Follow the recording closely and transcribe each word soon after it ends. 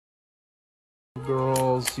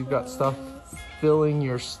Girls, you've got stuff filling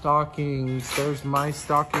your stockings. There's my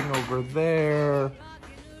stocking over there.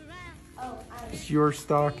 It's your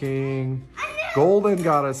stocking. Golden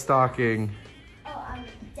got a stocking.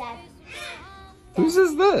 Dad. Whose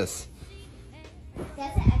is this?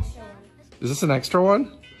 That's an extra one. Is this an extra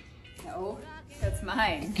one? No, that's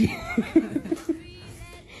mine.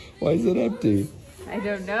 Why is it empty? I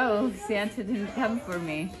don't know. Santa didn't come for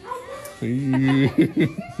me.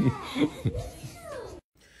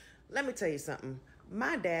 Let me tell you something.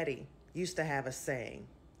 My daddy used to have a saying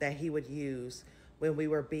that he would use when we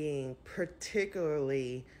were being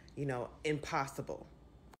particularly, impossible.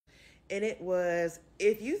 And it was,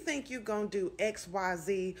 if you think you're going to do X, Y,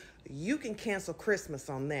 Z, you can cancel Christmas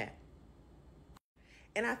on that.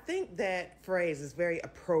 And I think that phrase is very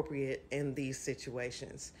appropriate in these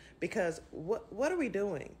situations because what are we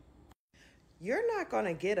doing? You're not going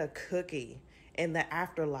to get a cookie in the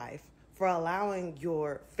afterlife for allowing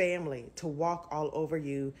your family to walk all over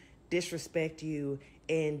you, disrespect you,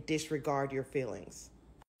 and disregard your feelings.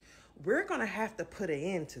 We're going to have to put an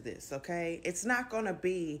end to this, okay? It's not going to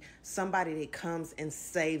be somebody that comes and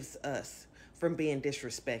saves us from being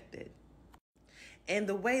disrespected. And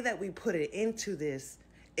the way that we put it into this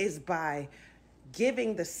is by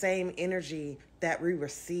giving the same energy that we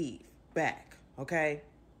receive back, okay?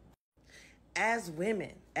 As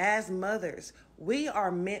women, as mothers, we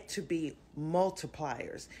are meant to be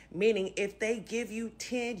multipliers, meaning if they give you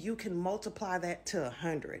 10, you can multiply that to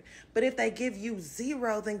 100. But if they give you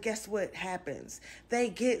 0, then guess what happens? They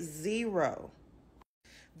get 0.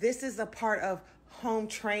 This is a part of home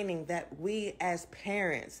training that we as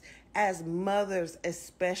parents, as mothers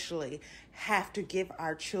especially, have to give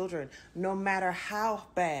our children, no matter how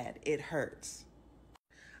bad it hurts.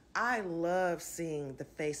 I love seeing the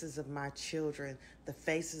faces of my children, the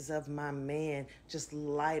faces of my man just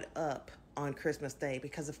light up on Christmas Day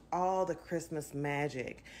because of all the Christmas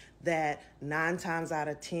magic that 9 times out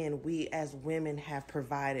of 10 we as women have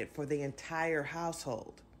provided for the entire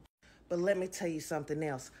household. But let me tell you something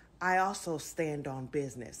else. I also stand on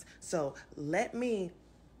business. So let me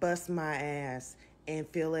bust my ass and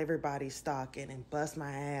fill everybody's stocking and bust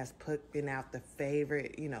my ass putting out the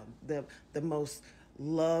favorite, the most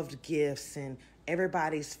loved gifts and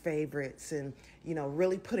everybody's favorites and,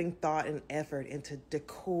 really putting thought and effort into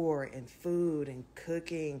decor and food and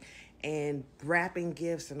cooking and wrapping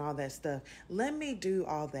gifts and all that stuff. Let me do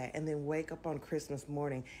all that and then wake up on Christmas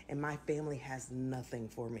morning and my family has nothing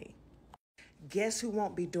for me. Guess who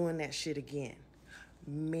won't be doing that shit again?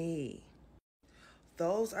 Me.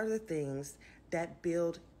 Those are the things that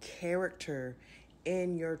build character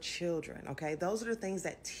in your children, okay? Those are the things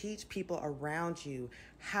that teach people around you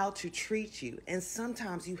how to treat you. And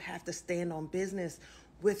sometimes you have to stand on business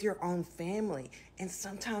with your own family and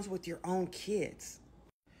sometimes with your own kids.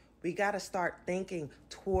 We got to start thinking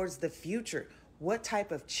towards the future. What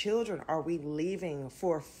type of children are we leaving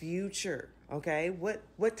for future, okay?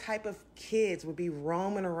 What type of kids would be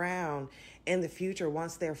roaming around in the future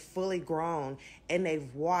once they're fully grown and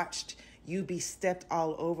they've watched you be stepped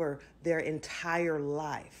all over their entire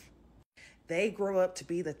life? They grow up to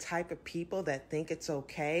be the type of people that think it's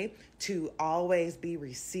okay to always be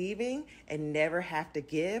receiving and never have to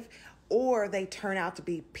give, or they turn out to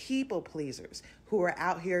be people pleasers who are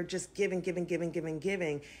out here just giving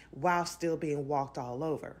while still being walked all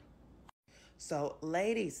over. So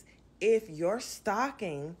ladies, if your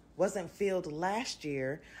stocking wasn't filled last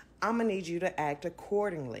year, I'm gonna need you to act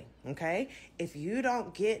accordingly, okay? If you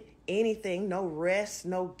don't get anything, no rest,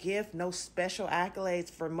 no gift, no special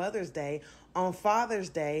accolades for Mother's Day, on Father's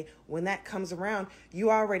Day, when that comes around,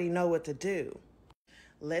 you already know what to do.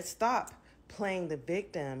 Let's stop playing the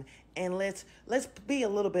victim and let's be a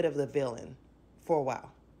little bit of the villain for a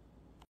while.